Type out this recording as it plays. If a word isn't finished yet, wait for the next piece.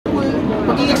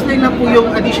okay na po yung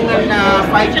additional na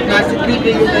 3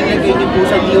 billion na nilagay niyo po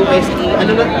sa DOST?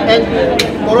 Ano na, and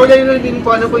morola yun din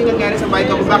po, ano po yung nangyari sa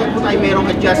Bicam? Bakit po tayo merong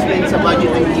adjustment sa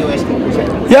budget ng DOST po, sir?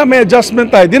 Yeah, may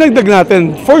adjustment tayo. Dinagdag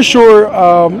natin. For sure,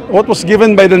 what was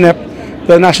given by the NEP,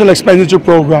 the National Expenditure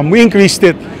Program, we increased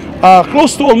it.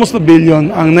 Close to almost $1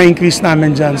 billion ang na-increase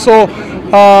namin dyan. So,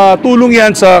 tulong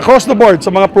yan sa across the board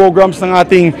sa mga programs ng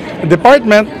ating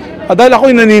department. Dahil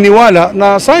ako'y naniniwala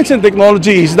na science and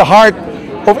technology is the heart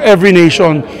of every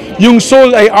nation. Yung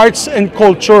soul ay arts and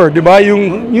culture, di ba?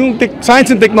 Yung science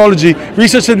and technology,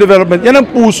 research and development, yan ang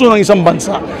puso ng isang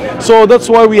bansa. So that's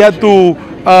why we had to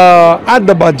add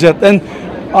the budget. And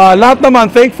lahat naman,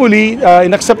 thankfully,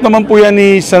 in-accept naman po yan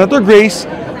ni Senator Grace.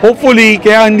 Hopefully,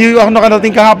 kaya hindi ako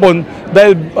nakarating kahapon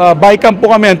dahil Bicam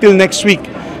po kami until next week.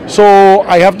 So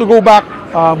I have to go back.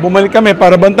 Bumalik kami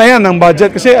para bantayan ng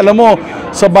budget kasi alam mo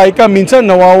sa Bicam minsan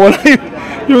nawawala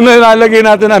yung nalalagay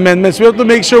natin na amendments. We have to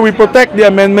make sure we protect the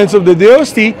amendments of the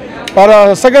DOST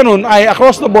para sa ganun ay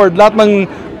across the board lahat ng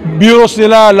bureaus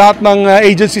nila, lahat ng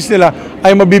agencies nila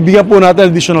ay mabibigyan po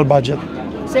natin additional budget.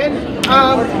 Sen,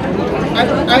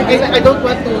 I don't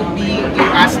want to be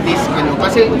asked this,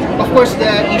 kasi of course the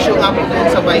issue nga po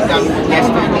sa Bicam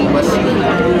yesterday was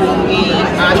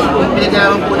kung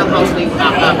pinagalaman po ng House na yung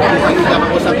AKAP, yung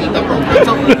po sa kita program.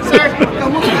 So, sir,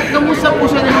 kamusta po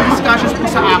siya ng discussions po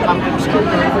sa AKAP po, sir?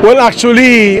 Well,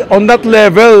 actually, on that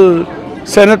level,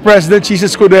 Senate President Chis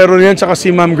Escudero yan, tsaka si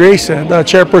Ma'am Grace, the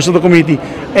chairperson of the committee.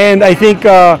 And I think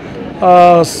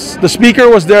the speaker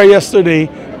was there yesterday,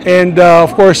 and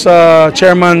of course,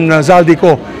 Chairman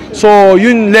Zaldico. So,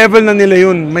 yun level na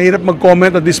nila yun. Mahirap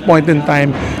mag-comment at this point in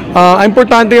time.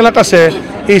 Importante lang kasi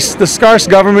is the scarce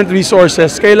government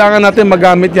resources. Kailangan natin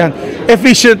magamit yan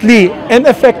efficiently and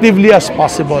effectively as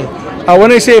possible. When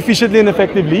I say efficiently and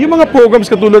effectively, yung mga programs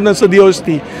katulad ng sa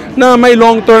DOST na may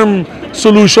long-term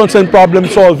solutions and problem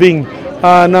solving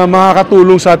na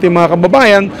makakatulong sa ating mga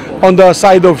kababayan on the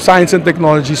side of science and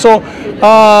technology. So,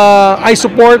 I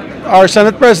support our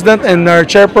Senate President and our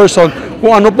Chairperson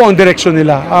kung ano po ang direksyon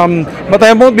nila. But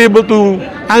I won't be able to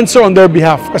answer on their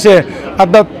behalf kasi at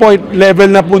that point, level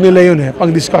na po nila yun pang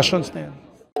discussions na yan.